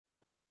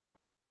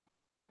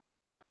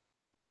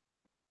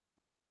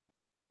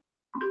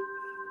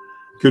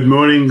Good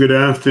morning, good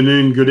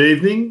afternoon, good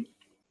evening.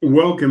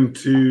 Welcome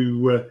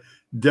to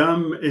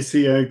Dumb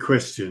SEO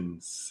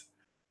Questions.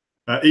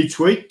 Each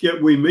week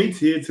we meet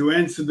here to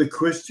answer the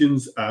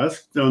questions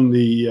asked on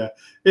the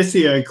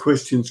SEO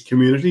Questions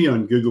community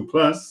on Google+,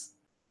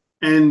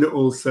 and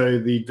also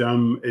the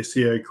Dumb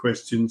SEO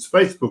Questions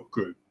Facebook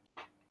group.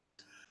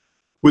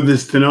 With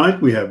us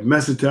tonight we have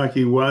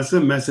Masataki Wasa.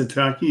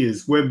 Masataki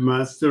is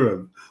webmaster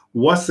of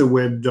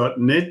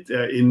wasaweb.net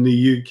in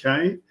the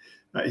UK.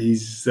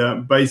 He's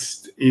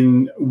based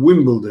in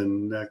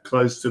Wimbledon,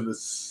 close to the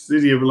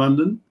City of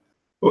London,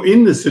 or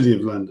in the City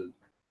of London.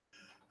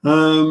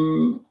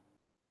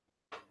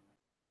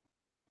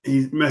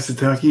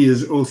 Masataki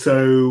is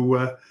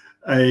also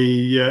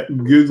a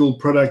Google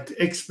product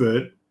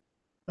expert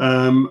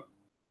on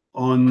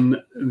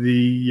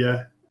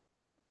the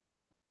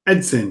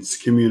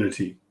AdSense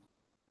community.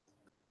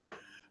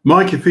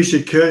 Micah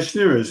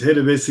Fisher-Kirshner is head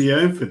of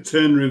SEO for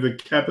Turn River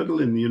Capital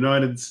in the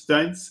United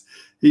States.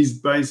 He's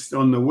based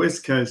on the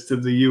west coast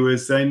of the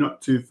USA,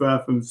 not too far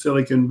from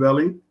Silicon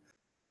Valley.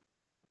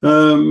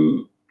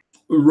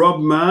 Rob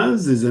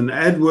Mars is an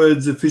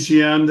AdWords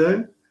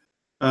aficionado.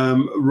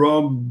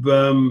 Rob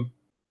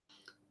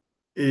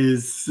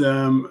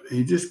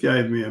he just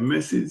gave me a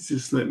message,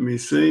 just let me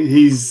see.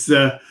 He's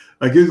a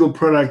Google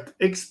product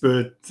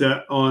expert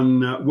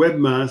on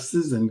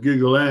webmasters and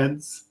Google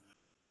Ads.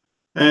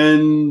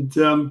 And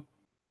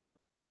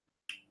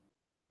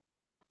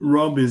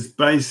Rob is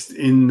based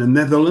in the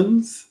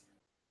Netherlands.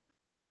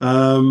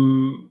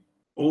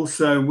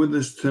 Also with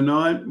us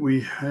tonight,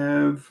 we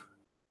have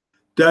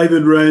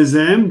David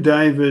Rosam.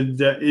 David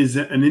is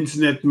an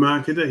internet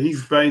marketer.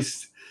 He's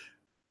based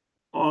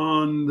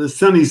on the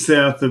sunny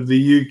south of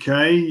the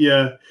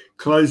UK,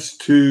 close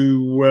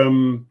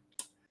to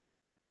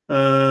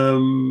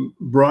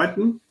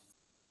Brighton.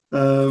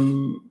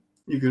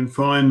 You can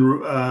find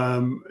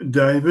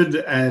David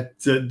at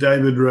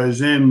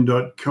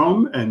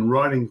davidrosam.com and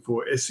writing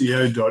for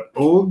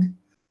SEO.org.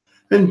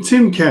 And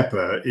Tim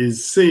Capper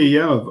is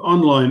CEO of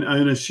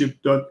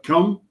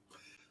onlineownership.com.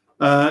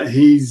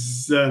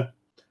 He's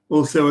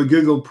also a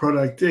Google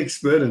product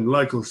expert and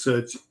local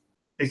search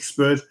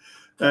expert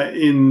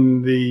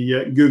in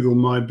the Google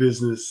My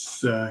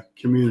Business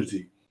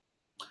community.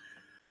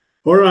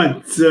 All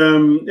right,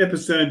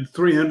 episode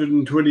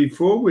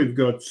 324, we've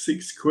got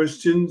 6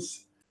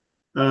 questions.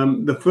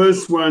 The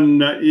first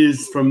one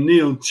is from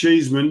Neil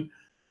Cheeseman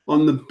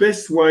on the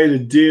best way to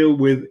deal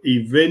with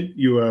event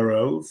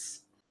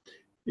URLs.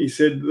 He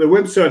said the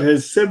website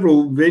has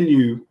several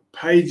venue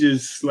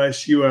pages /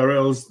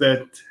 URLs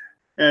that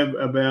have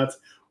about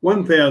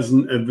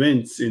 1,000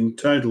 events in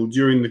total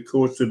during the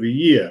course of a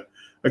year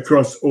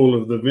across all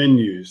of the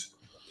venues.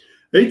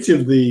 Each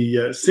of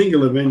the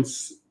single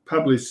events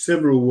published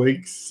several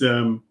weeks,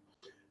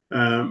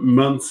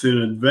 months in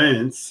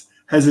advance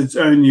has its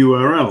own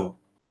URL.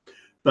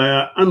 They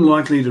are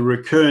unlikely to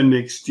recur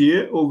next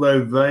year,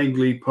 although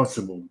vaguely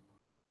possible.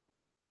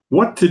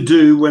 What to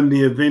do when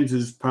the event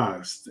is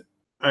passed?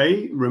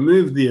 A,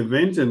 remove the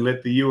event and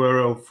let the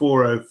URL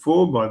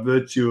 404 by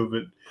virtue of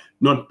it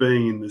not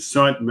being in the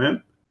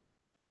sitemap.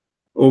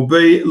 Or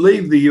B,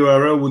 leave the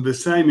URL with the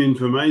same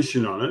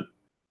information on it,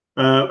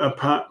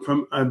 apart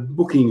from a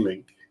booking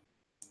link.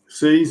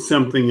 C,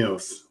 something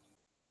else.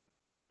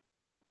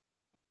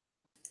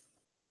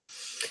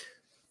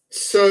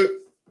 So,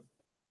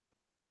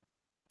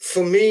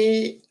 for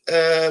me,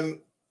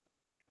 I'm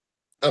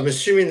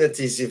assuming that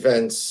these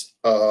events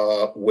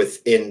are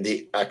within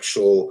the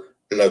actual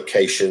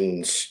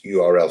location's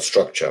URL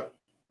structure.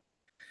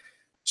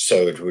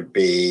 So it would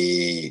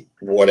be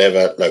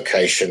whatever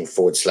location /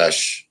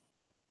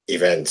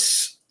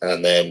 events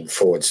and then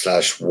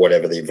 /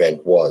 whatever the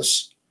event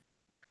was.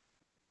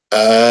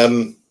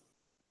 So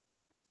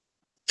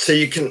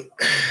you can...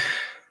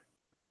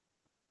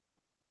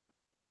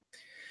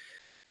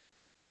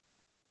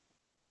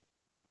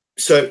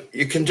 So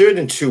you can do it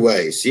in 2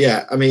 ways.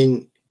 Yeah, I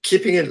mean,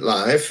 keeping it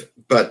live,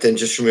 but then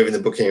just removing the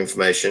booking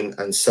information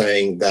and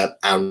saying that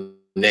our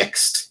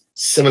next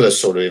similar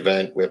sort of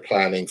event we're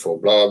planning for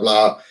blah,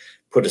 blah,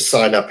 put a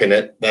sign up in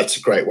it. That's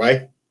a great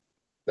way.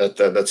 That's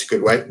a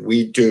good way.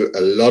 We do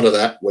a lot of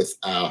that with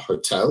our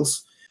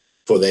hotels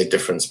for their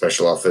different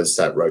special offers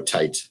that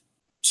rotate.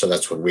 So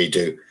that's what we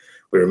do.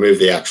 We remove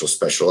the actual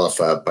special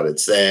offer, but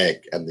it's there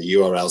and the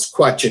URL is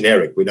quite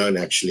generic. We don't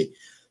actually...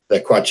 They're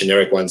quite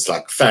generic ones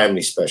like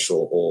family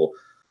special or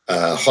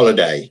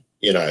holiday,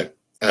 you know,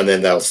 and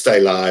then they'll stay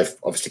live,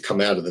 obviously come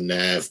out of the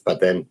nav, but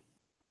then,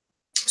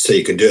 so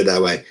you can do it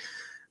that way.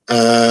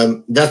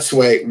 That's the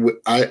way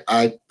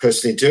I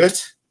personally do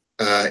it.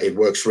 It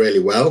works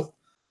really well.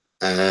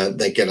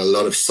 They get a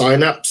lot of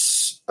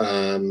signups,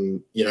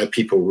 you know,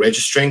 people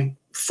registering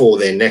for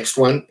their next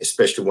one,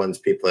 especially ones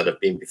people that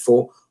have been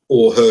before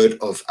or heard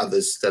of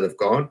others that have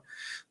gone.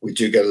 We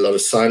do get a lot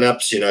of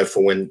signups, you know,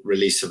 for when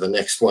release of the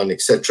next one,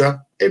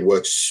 etc. It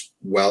works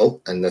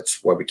well, and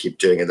that's why we keep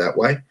doing it that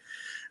way.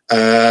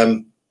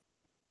 But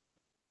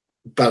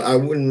I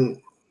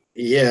wouldn't,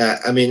 yeah,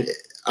 I mean,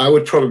 I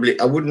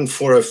wouldn't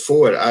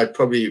 404 it. I'd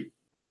probably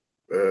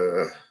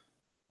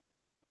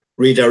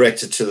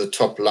redirected to the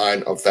top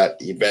line of that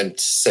event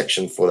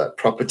section for that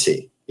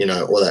property, you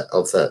know, or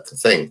that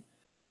thing.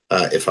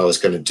 If I was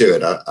going to do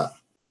it,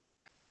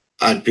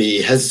 I'd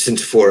be hesitant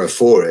to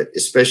 404 it,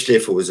 especially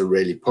if it was a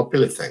really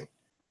popular thing.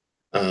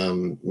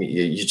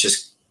 You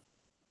just,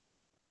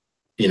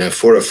 you know,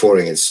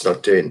 404ing it's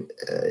not doing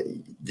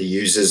the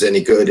users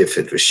any good. If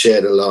it was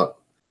shared a lot,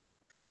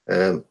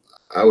 I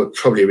would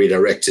probably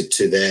redirect it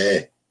to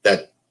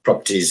that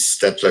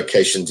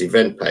location's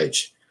event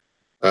page.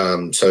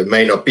 So it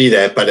may not be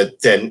there, but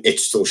then it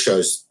still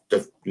shows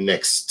the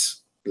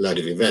next load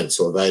of events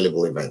or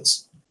available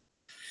events.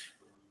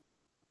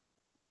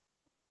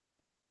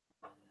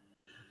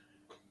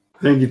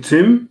 Thank you,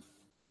 Tim.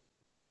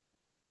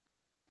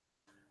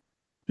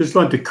 Just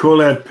like to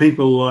call out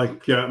people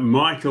like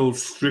Michael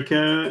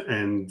Stricker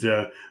and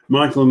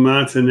Michael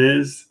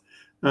Martinez,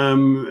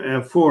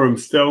 our forum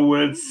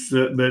stalwarts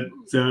that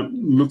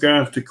look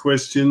after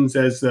questions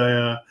as they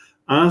are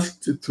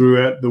asked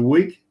throughout the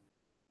week.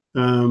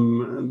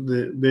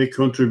 Their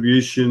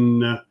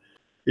contribution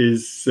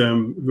is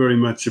very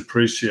much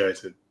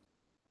appreciated.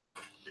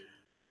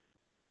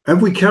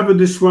 Have we covered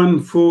this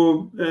one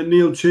for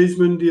Neil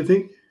Cheeseman, do you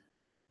think?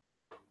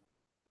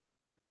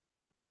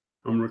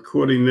 I'm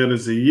recording that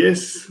as a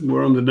yes.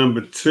 We're on to number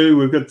 2.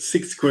 We've got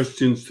 6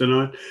 questions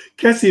tonight.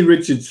 Cassie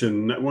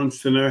Richardson wants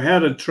to know how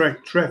to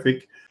track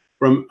traffic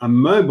from a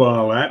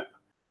mobile app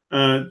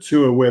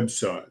to a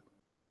website.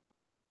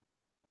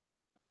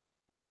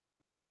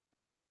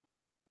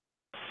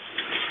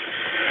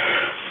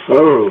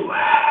 Oh,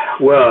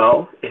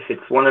 well, if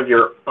it's one of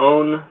your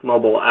own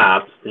mobile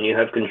apps, then you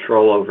have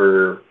control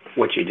over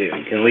what you do.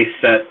 You can at least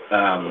set,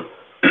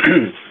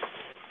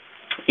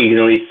 you can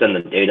at least send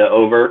the data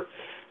over.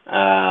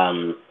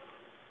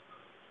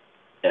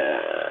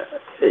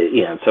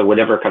 You know, so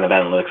whatever kind of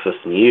analytics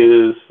system you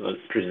use, let's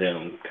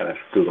presume kind of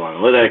Google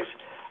Analytics,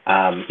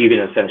 you can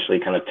essentially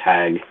kind of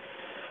tag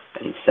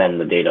and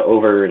send the data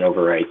over and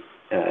overwrite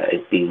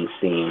it being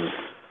seen,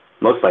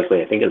 most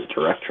likely, I think, as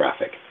direct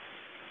traffic.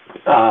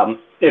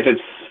 If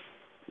it's,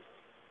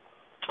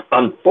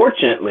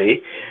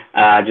 unfortunately,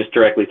 just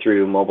directly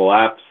through mobile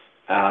apps,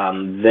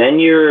 then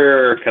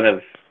you're kind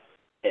of,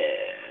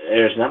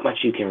 there's not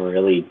much you can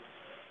really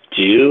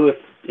do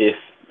if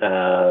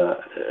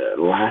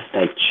last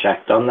I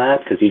checked on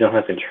that, because you don't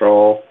have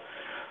control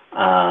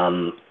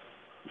from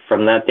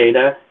that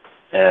data.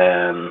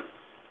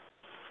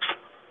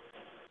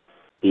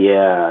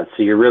 Yeah,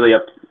 so you're really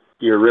up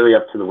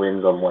to the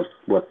winds on what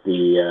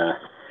the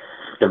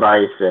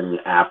device and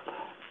app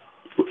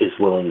is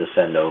willing to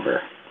send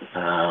over.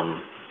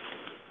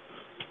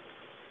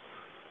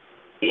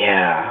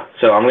 Yeah,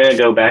 so I'm going to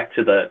go back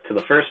to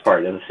the first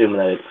part and assume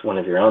that it's one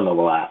of your own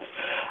mobile apps.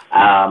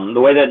 The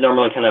way that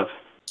normally kind of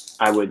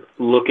I would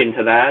look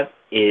into that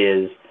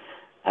is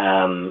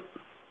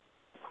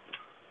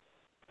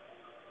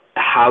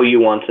how you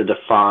want to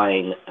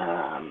define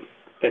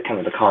kind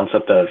of the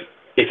concept of,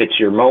 if it's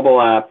your mobile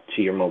app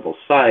to your mobile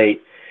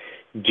site,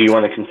 do you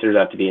want to consider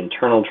that to be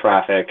internal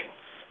traffic,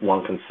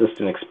 one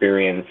consistent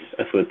experience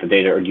with the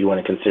data, or do you want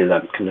to consider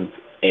that kind of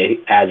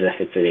as if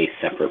it's a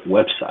separate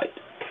website?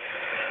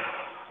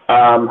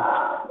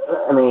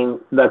 I mean,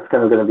 that's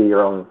kind of going to be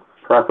your own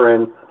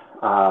preference,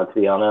 to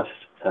be honest.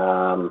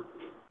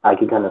 I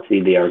can kind of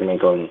see the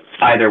argument going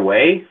either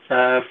way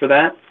for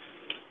that.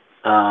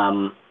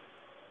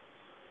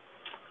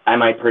 I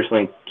might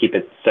personally keep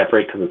it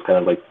separate because it's kind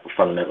of like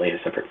fundamentally a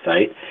separate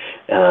site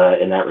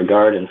in that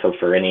regard. And so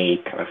for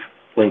any kind of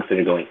links that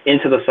are going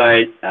into the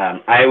site,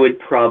 I would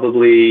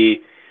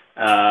probably,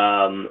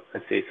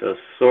 let's see, so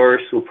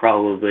source will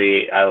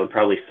probably, I would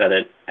probably set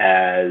it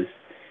as,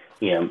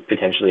 you know,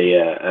 potentially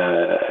as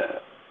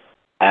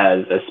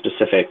a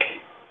specific,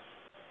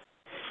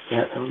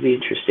 yeah, that would be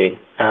interesting.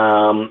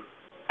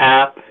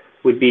 App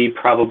would be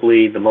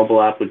probably, the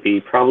mobile app would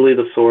be probably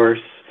the source.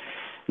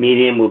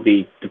 Medium will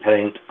be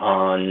dependent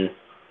on,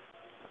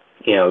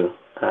 you know,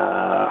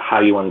 how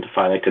you want to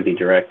define it. Could be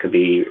direct, could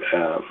be,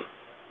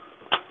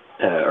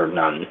 or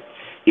none.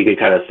 You could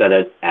kind of set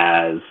it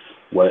as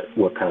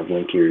what kind of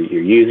link you're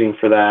using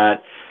for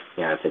that.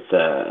 You know, if it's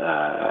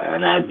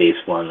an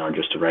ad-based one or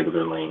just a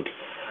regular link.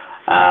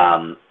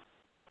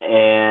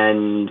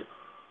 And,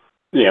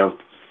 you know,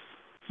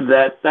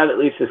 that at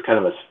least is kind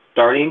of a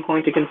starting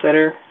point to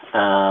consider.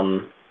 Yeah,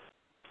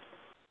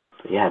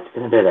 it's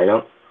been a bit.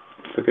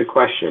 It's a good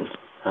question.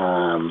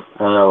 I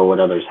don't know what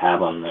others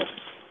have on this.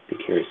 Be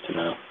curious to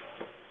know.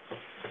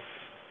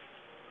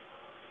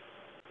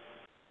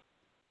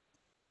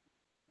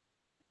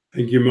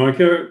 Thank you,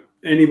 Micah.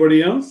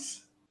 Anybody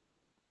else?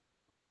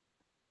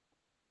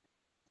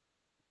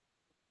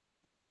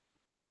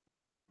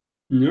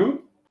 No?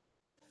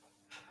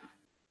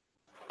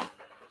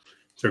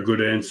 It's a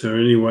good answer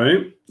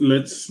anyway.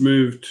 Let's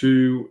move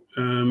to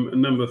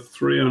number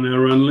 3 on our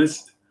run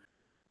list.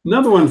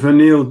 Another one for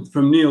Neil,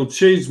 from Neil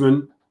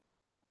Cheeseman.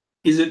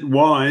 Is it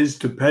wise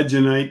to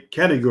paginate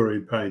category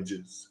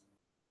pages?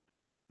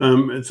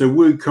 It's a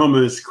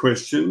WooCommerce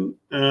question.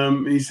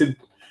 He said,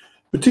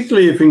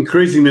 particularly if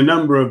increasing the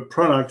number of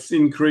products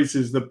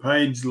increases the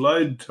page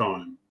load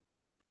time.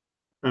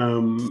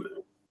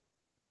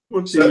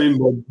 What do you mean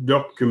by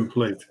doc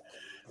complete?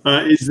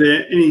 Is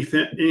there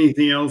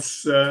anything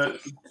else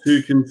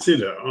to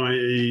consider,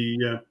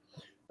 i.e.,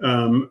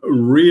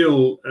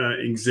 real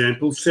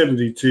example,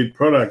 72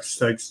 products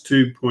takes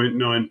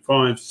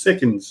 2.95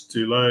 seconds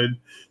to load,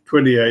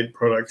 28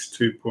 products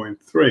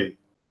 2.3.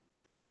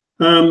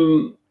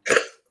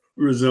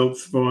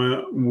 Results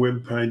via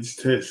web page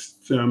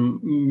test.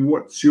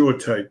 What's your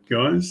take,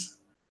 guys?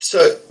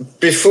 So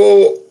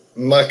before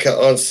Micah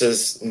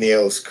answers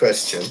Neil's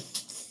question,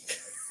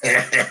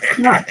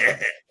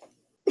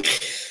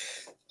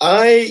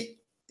 I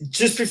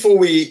just before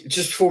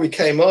we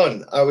came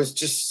on, I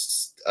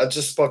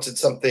just spotted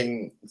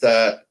something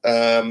that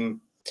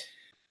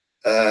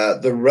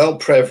the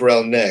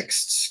rel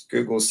next,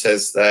 Google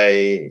says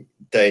they're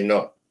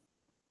not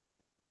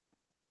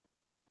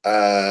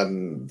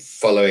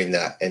following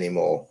that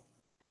anymore.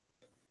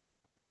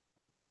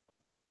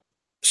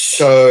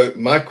 So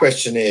my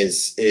question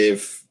is,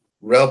 if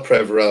rel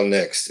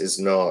next is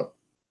not,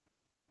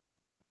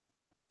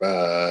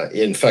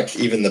 in fact,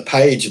 even the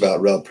page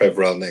about rel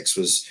next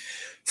was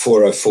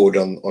 404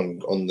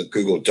 on the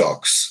Google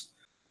Docs.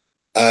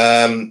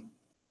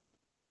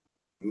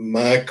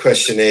 My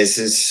question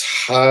is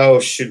how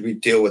should we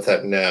deal with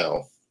that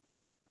now?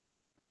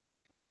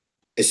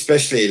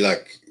 Especially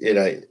like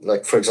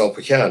for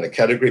example, here on a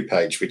category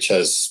page, which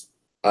has,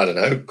 I don't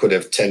know, could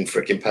have 10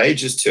 freaking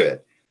pages to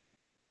it.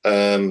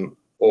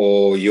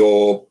 Or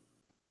your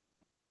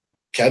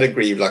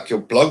category, like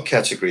your blog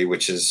category,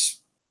 which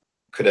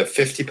could have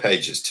 50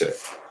 pages to it.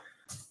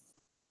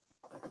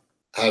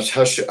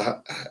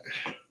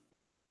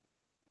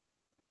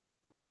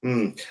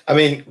 I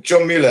mean,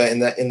 John Mueller in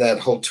that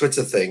whole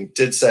Twitter thing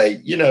did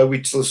say,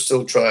 we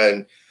still try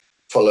and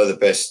follow the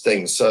best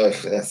thing. So,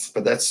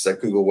 but that's the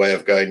Google way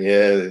of going,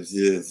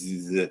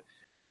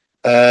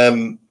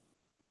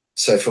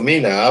 so for me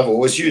now, I've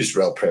always used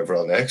rel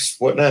next.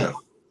 What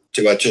now?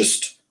 Do I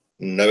just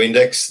no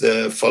index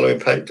the following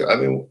page? I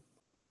mean,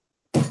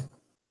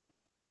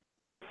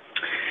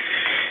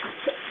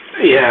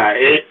 yeah,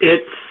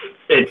 it's.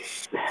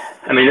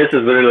 I mean, this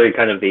is literally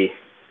kind of the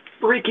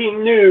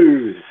breaking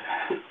news.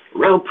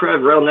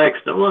 rel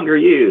next no longer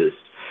used.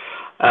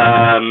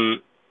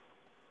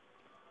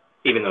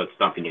 Even though it's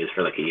not been used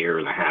for like a year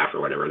and a half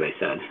or whatever they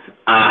said.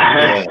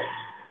 Yeah.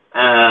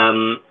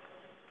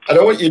 I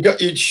don't want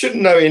you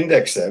shouldn't no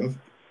index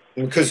them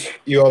because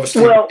you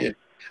obviously. Well,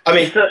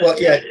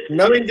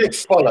 no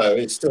index follow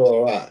is still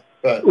all right.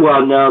 But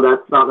well, no,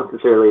 that's not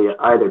necessarily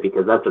either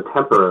because that's a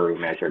temporary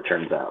measure. It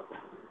turns out.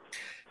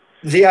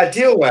 The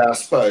ideal way, I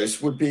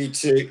suppose, would be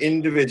to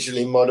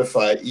individually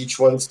modify each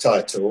one's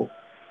title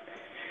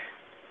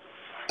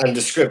and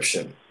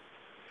description,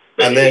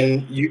 and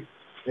then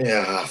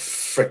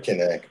freaking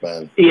heck,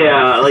 man.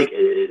 Yeah, like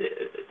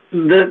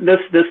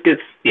this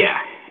gets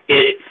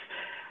It's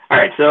all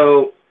right.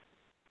 So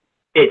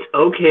it's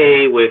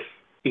okay with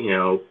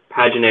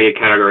paginated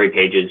category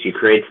pages. You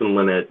create some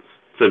limits.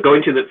 So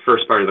going to the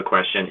first part of the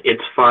question,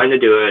 it's fine to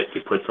do it.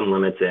 You put some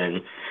limits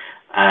in.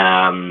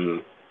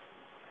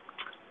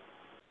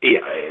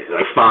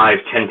 Like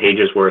 5-10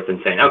 pages worth, and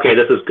saying, okay,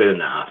 this is good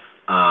enough.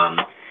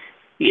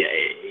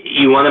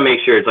 You want to make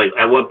sure it's like,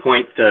 at what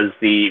point does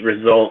the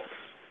result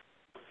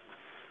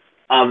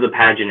of the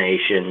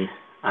pagination,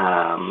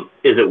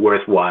 is it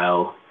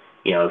worthwhile?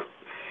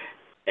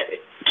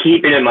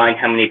 Keeping in mind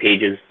how many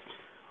pages,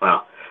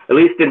 well, at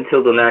least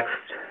until the next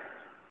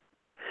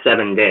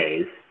 7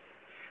 days,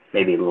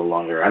 maybe a little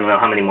longer. I don't know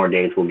how many more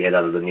days we'll get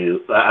out of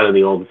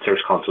the old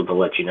Search Console to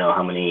let you know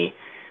how many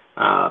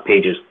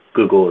pages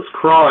Google is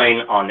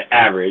crawling on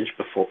average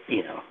before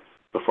you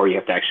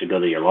have to actually go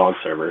to your log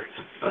server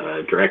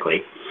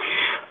directly.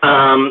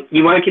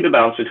 You want to keep a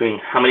balance between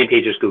how many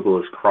pages Google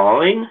is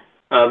crawling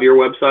of your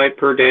website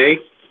per day,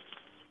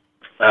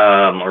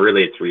 or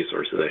really it's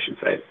resources, I should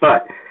say,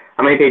 but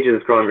how many pages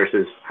is crawling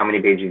versus how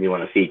many pages you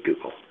want to feed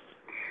Google.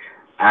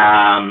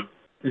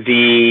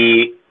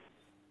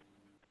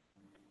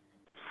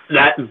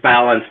 That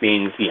balance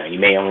means, you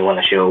may only want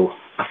to show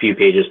a few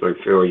pages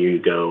before you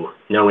go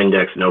no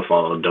index, no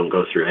follow, don't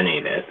go through any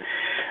of it.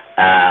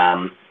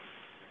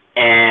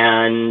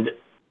 And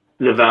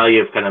the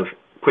value of kind of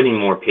putting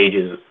more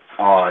pages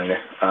on,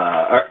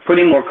 or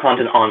putting more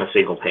content on a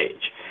single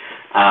page.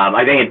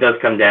 I think it does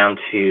come down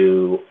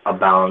to a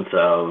balance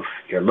of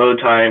your load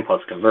time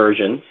plus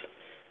conversions.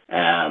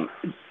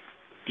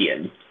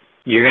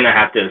 You're going to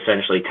have to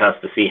essentially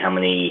test to see how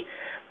many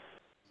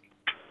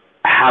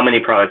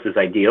products is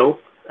ideal,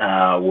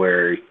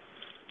 where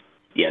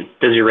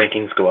does your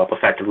rankings go up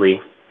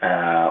effectively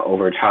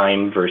over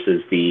time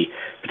versus the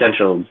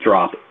potential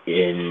drop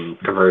in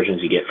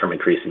conversions you get from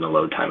increasing the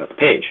load time of the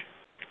page.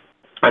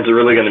 That's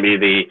really going to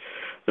be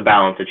the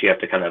balance that you have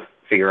to kind of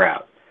figure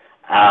out.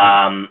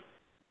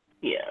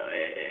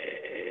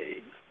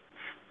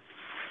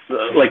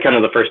 Like kind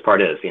of the first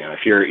part is,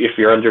 if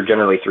you're under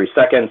generally 3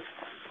 seconds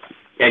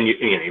and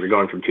you're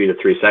going from 2 to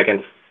 3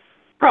 seconds,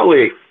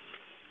 probably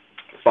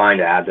fine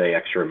to add the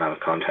extra amount of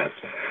content.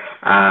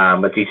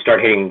 But you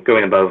start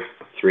going above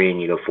 3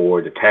 and you go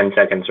 4 to 10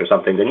 seconds or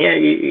something, then yeah,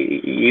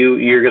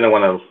 you're going to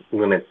want to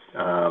limit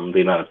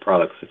the amount of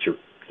products that you're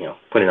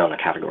putting on the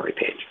category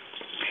page.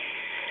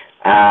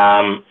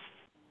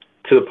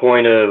 To the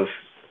point of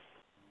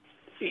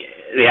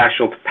the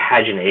actual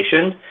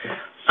pagination,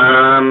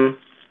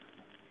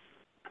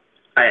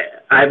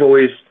 I've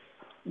always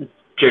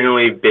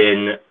generally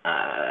been,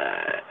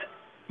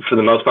 for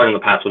the most part in the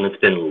past when it's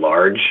been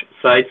large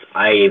sites,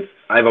 I've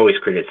always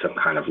created some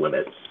kind of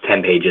limit,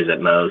 10 pages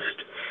at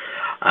most.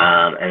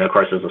 And of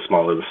course, as the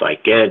smaller the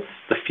site gets,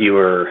 the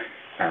fewer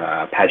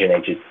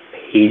paginated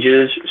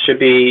pages should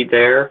be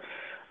there.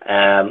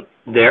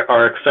 There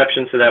are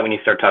exceptions to that when you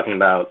start talking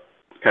about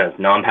kind of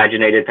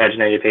non-paginated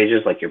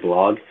pages like your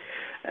blog.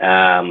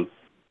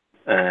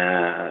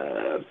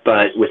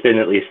 But within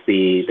at least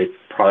the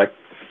product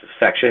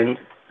section,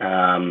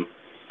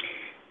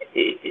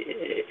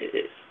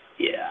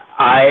 yeah,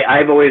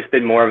 I've always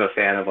been more of a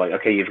fan of like,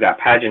 okay, you've got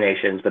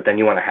paginations, but then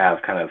you want to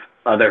have kind of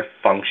other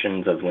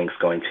functions of links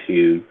going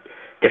to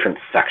different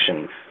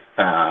sections.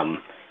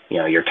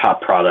 Your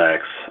top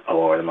products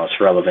or the most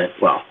relevant,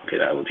 well, okay,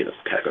 that would be the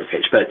category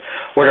page, but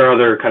what are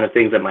other kind of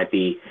things that might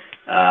be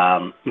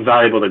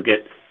valuable to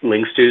get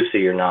links to, so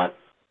you're not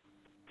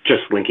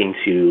just linking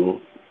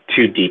to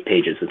 2 deep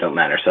pages that don't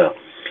matter. So,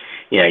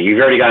 you've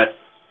already got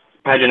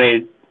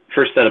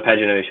first set of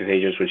pagination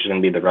pages, which is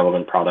going to be the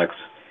relevant products.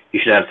 You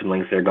should have some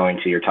links that are going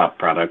to your top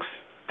products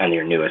and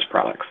your newest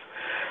products.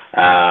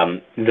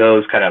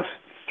 Those kind of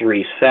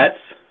 3 sets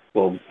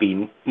will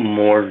be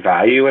more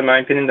value, in my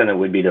opinion, than it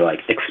would be to like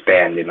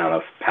expand the amount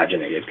of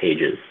paginated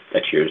pages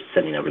that you're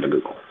sending over to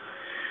Google.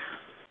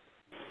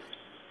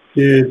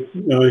 Yeah,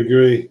 I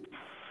agree.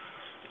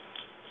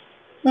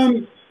 I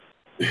mean,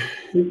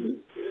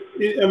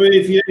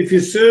 if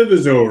your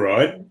server's all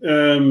right,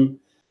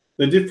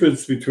 the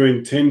difference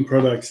between 10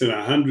 products and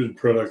 100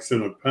 products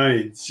on a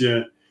page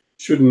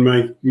shouldn't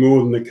make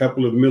more than a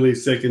couple of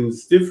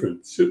milliseconds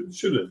difference,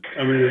 should it?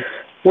 I mean,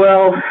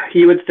 well,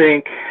 you would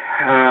think,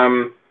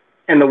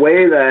 and the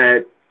way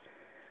that,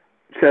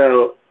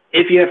 so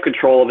if you have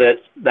control of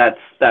it, that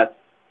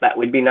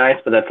would be nice,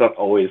 but that's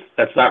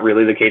not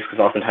really the case,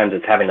 because oftentimes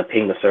it's having to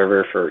ping the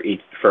server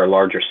for a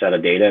larger set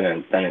of data,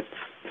 and then it's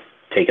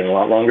taking a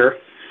lot longer.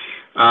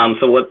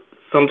 So what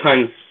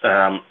sometimes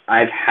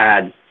I've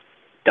had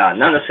done,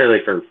 not necessarily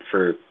for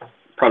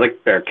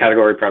product or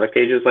category product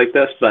pages like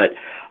this, but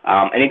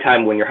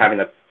anytime when you're having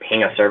to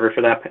ping a server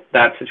for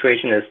that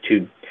situation, is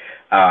to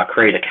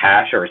create a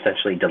cache, or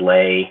essentially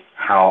delay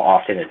how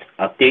often it's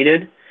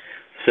updated.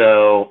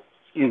 So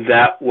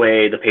that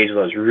way the page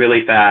loads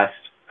really fast.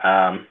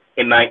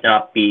 It might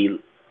not be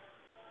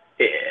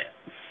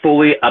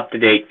fully up to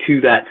date to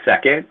that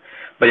second,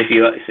 but if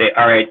you say,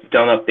 all right,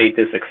 don't update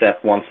this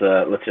except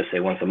let's just say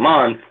once a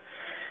month,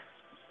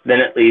 then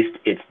at least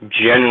it's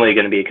generally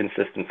going to be a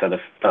consistent set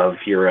of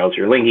URLs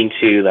you're linking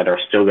to that are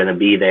still going to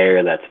be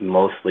there. That's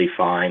mostly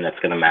fine. That's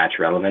going to match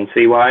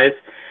relevancy-wise.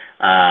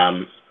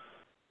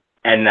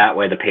 And that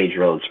way the page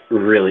loads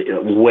really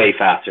way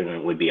faster than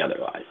it would be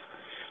otherwise.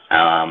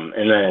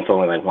 And then it's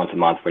only like once a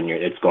month when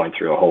it's going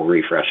through a whole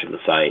refresh of the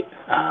site.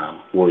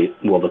 Will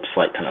the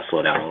site kind of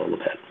slow down a little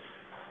bit.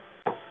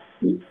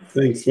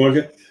 Thanks,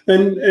 Micah.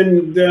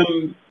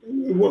 And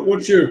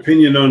what's your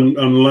opinion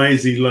on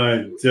lazy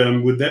load?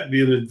 Would that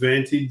be an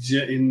advantage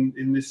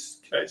in this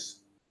case?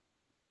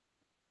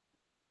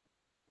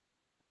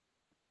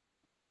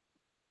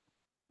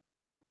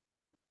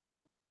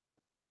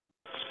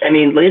 I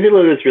mean, lazy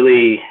load is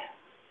really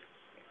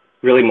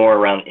more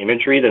around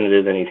imagery than it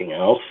is anything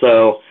else.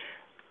 So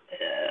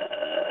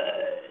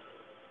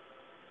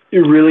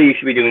you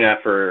should be doing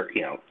that for,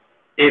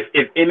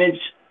 if image,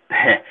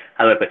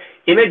 how do I put it?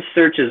 Image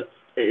search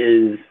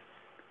is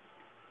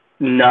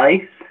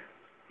nice.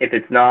 If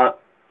it's not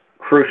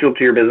crucial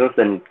to your business,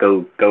 then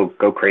go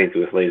crazy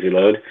with lazy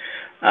load.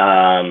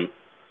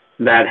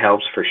 That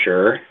helps for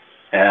sure.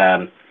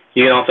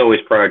 You can also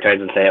always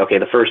prioritize and say, okay,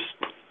 the first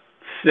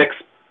 6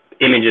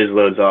 images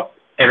loads up,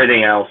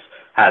 everything else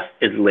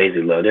is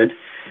lazy loaded,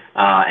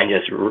 and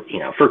just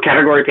for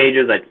category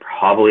pages, that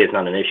probably is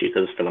not an issue,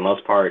 because for the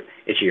most part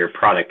it's your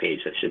product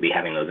page that should be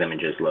having those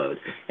images load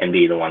and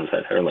be the ones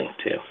that are linked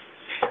to.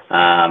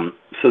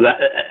 So that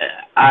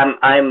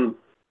I'm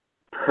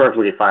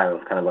perfectly fine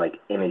with kind of like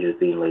images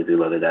being lazy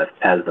loaded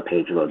as the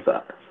page loads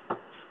up.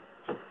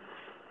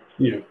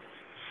 Yeah.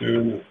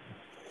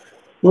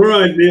 All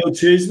right, Neil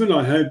Cheeseman,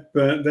 I hope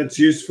that's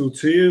useful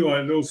to you.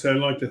 I'd also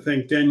like to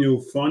thank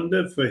Daniel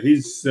Fonda for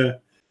his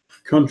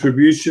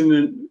contribution.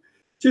 And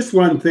just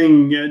one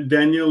thing,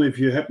 Daniel, if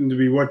you happen to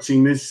be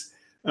watching this,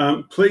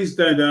 please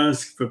don't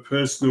ask for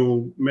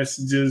personal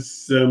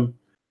messages,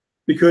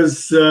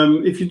 because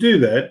if you do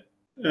that,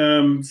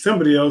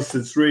 somebody else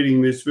that's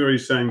reading this very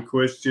same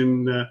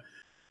question,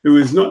 who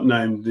is not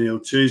named Neil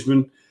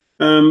Cheeseman,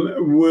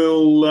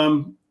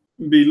 will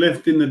be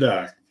left in the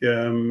dark.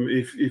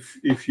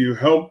 If you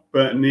help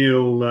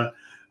Neil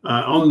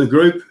on the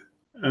group,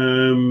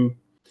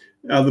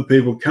 other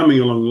people coming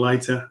along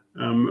later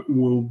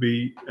will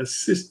be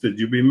assisted.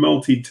 You'll be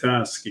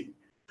multitasking.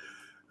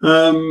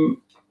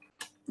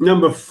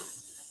 Number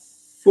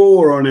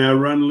 4 on our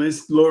run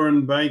list,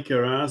 Lauren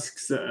Baker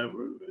asks,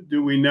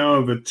 do we know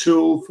of a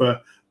tool for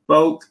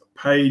bulk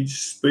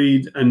page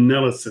speed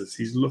analysis?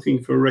 He's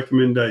looking for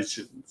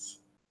recommendations.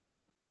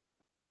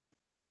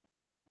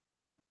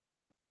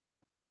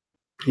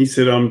 He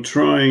said, I'm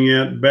trying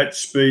out batch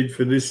speed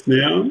for this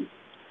now.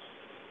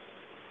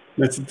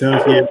 That's a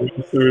tough year.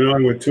 Arthur and I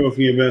were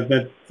talking about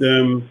that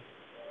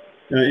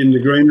in the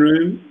green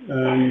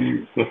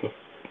room.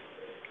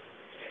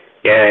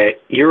 Yeah,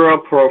 Euro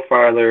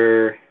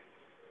Profiler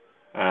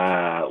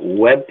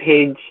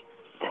webpage.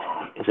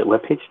 Is it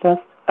webpage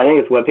test? I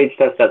think it's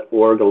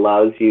webpagetest.org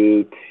allows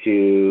you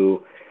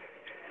to.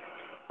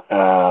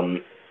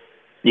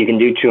 You can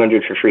do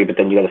 200 for free, but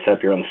then you got to set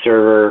up your own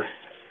server,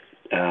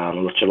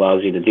 which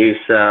allows you to do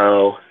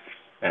so.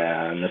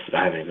 I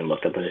haven't even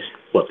looked at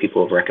what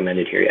people have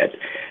recommended here yet.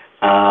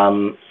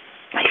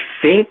 I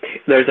think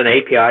there's an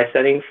API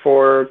setting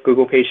for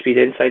Google PageSpeed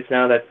Insights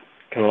now that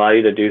can allow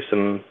you to do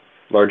some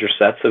larger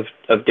sets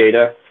of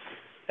data,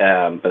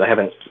 but I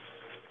haven't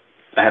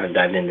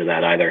dived into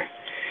that either.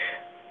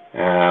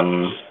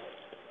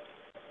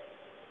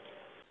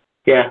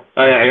 Yeah,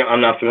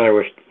 I'm not familiar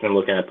with. I'm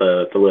looking at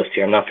the list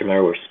here. I'm not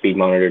familiar with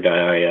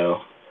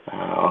SpeedMonitor.io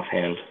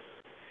offhand.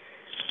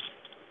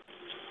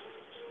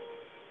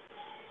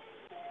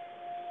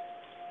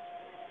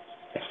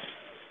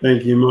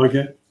 Thank you,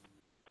 Micah.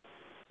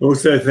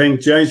 Also,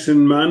 thank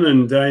Jason Munn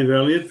and Dave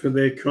Elliott for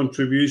their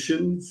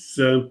contributions.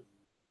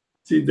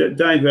 See,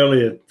 Dave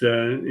Elliott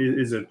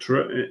is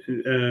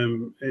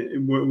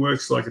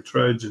works like a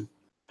Trojan.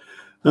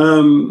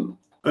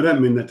 I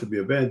don't mean that to be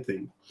a bad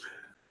thing.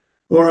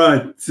 All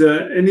right,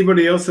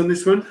 anybody else on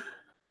this one?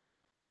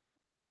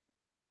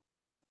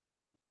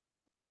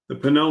 The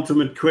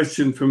penultimate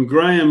question from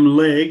Graham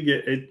Legg.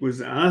 It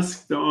was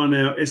asked on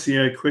our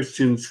SEO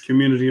Questions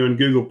community on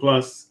Google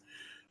Plus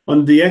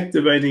on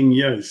deactivating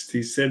Yoast.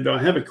 He said, I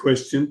have a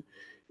question.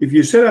 If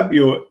you set up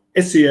your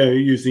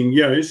SEO using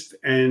Yoast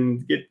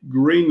and get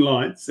green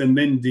lights and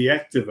then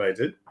deactivate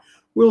it,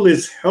 will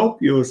this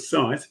help your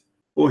site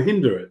or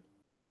hinder it?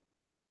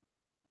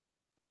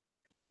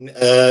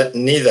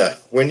 Neither.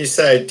 When you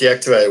say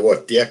deactivate,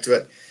 what?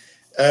 Deactivate?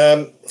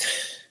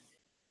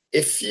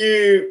 If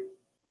you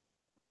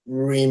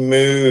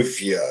remove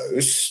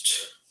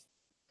Yoast,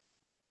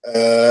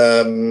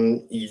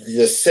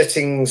 the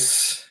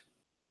settings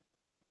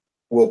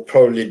will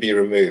probably be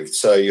removed.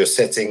 So your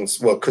settings,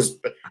 well,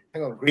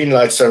 hang on, green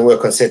lights don't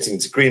work on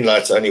settings. Green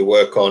lights only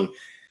work on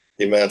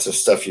the amount of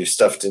stuff you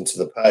stuffed into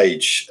the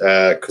page,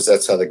 because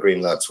that's how the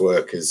green lights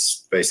work,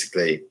 is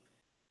basically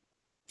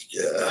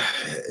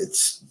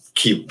it's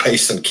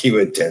based on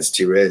keyword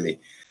density, really.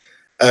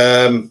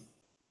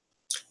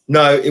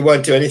 No, it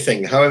won't do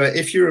anything. However,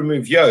 if you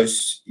remove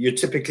Yoast, you're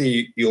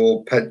typically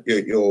your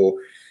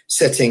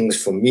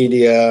settings for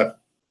media,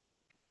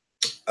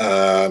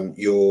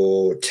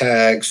 your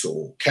tags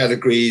or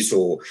categories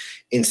or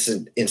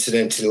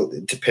incidental,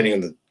 depending on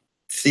the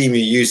theme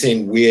you're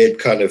using, weird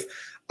kind of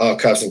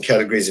archives and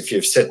categories, if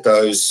you've set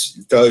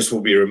those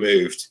will be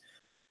removed.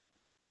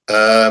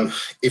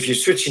 If you're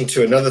switching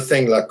to another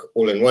thing like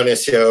all-in-one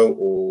SEO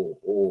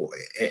or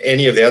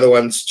any of the other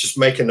ones, just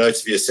make a note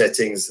of your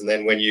settings, and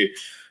then when you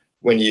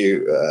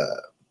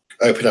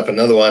open up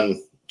another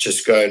one,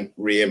 just go and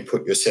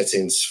re-input your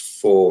settings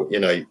for,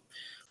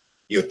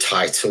 your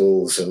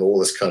titles and all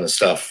this kind of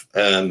stuff.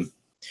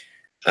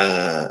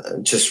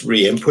 Just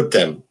re-input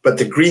them. But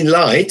the green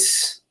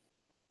lights,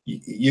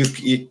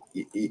 you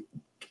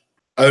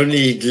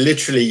only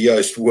literally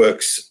Yoast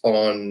works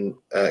on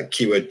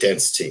keyword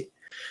density.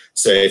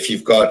 So if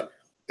you've got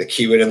the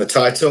keyword in the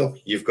title,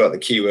 you've got the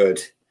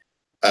keyword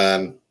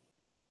in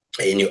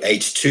your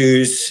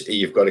H2s,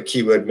 you've got a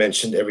keyword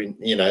mentioned every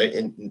now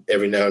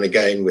and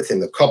again within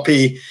the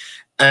copy,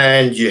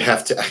 and you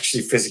have to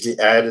actually physically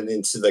add it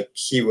into the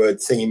keyword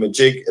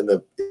thingamajig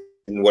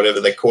in whatever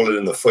they call it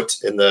in the foot,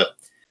 in the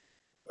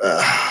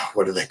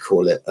what do they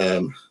call it?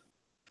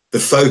 The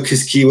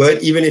focus keyword.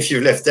 Even if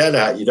you've left that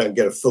out, you don't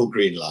get a full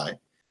green light.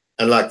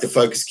 And like the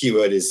focus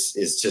keyword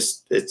is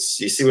just, it's,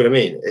 you see what I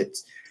mean?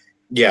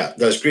 Yeah,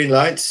 those green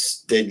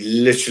lights, they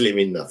literally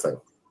mean nothing.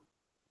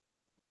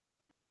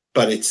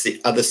 But it's the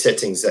other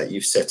settings that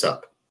you've set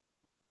up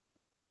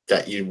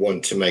that you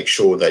want to make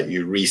sure that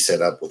you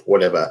reset up with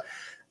whatever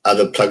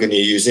other plugin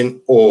you're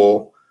using,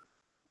 or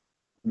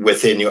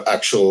within your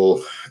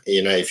actual,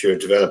 if you're a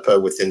developer,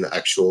 within the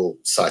actual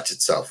site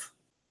itself.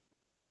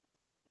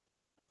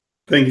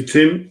 Thank you,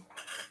 Tim.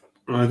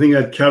 I think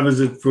that covers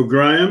it for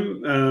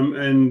Graham.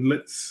 And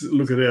let's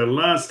look at our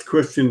last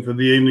question for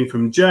the evening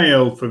from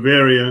JL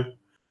Favaria.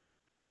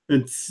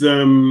 It's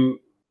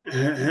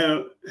how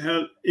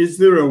is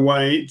there a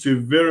way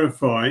to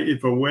verify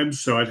if a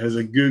website has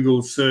a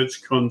Google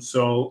Search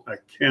Console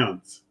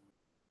account?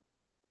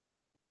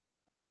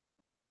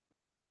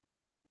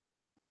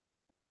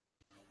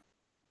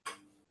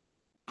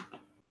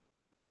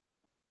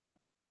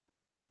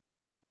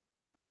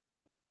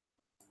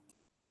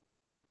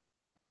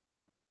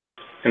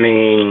 I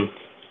mean,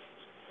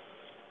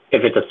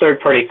 if it's a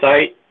third-party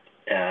site,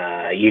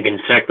 you can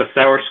check the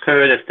source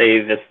code if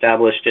they've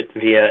established it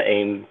via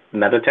a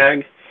meta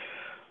tag.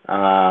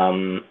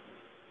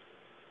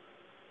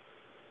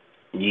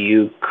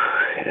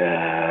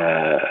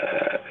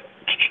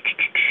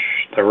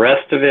 The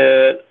rest of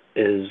it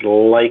is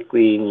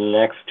likely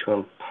next to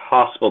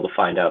impossible to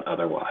find out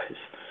otherwise.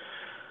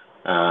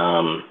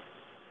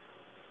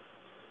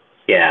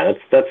 Yeah,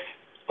 that's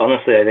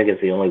honestly, I think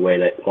it's the only way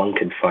that one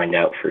could find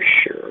out for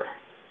sure.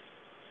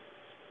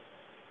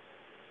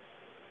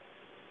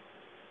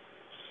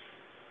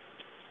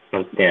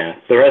 Yeah,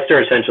 the rest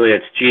are essentially,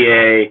 it's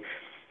GA,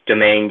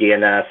 domain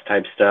DNS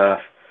type stuff,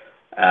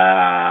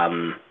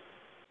 a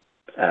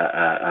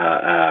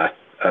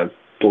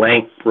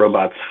blank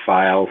robots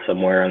file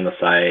somewhere on the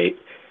site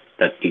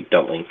that you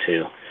don't link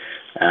to,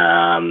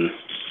 and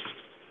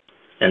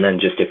then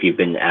just if you've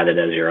been added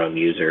as your own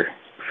user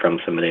from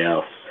somebody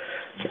else.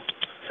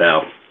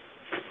 So,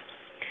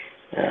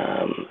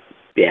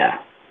 yeah,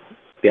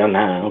 beyond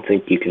that, I don't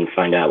think you can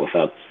find out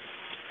without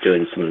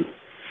doing some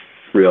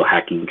real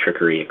hacking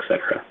trickery,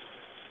 etc.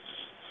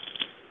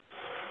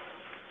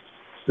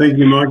 Thank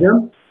you,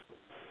 Micah.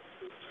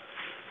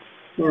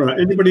 All right,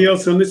 anybody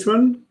else on this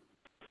one?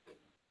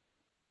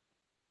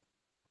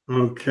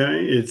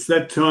 Okay, it's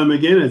that time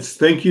again. It's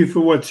thank you for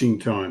watching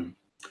time.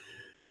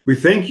 We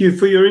thank you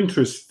for your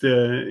interest.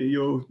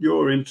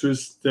 Your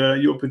interest,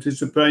 your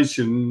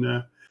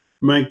participation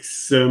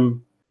makes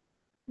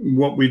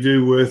what we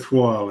do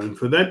worthwhile, and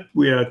for that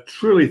we are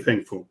truly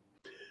thankful.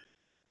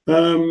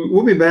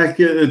 We'll be back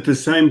at the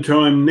same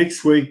time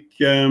next week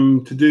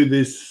to do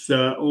this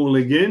all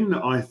again.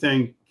 I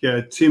thank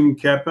Tim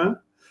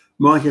Capper,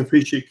 Micah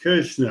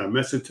Fisher-Kirshner,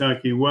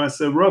 Masataki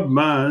Wasa, Rob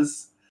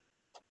Mars,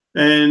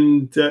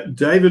 and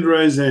David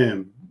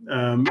Rozam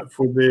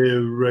for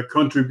their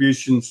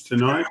contributions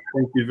tonight.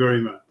 Thank you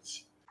very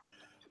much.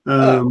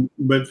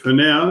 But for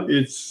now,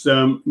 it's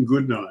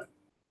good night.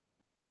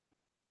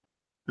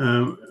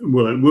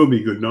 Well, it will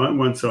be good night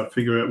once I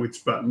figure out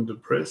which button to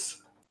press.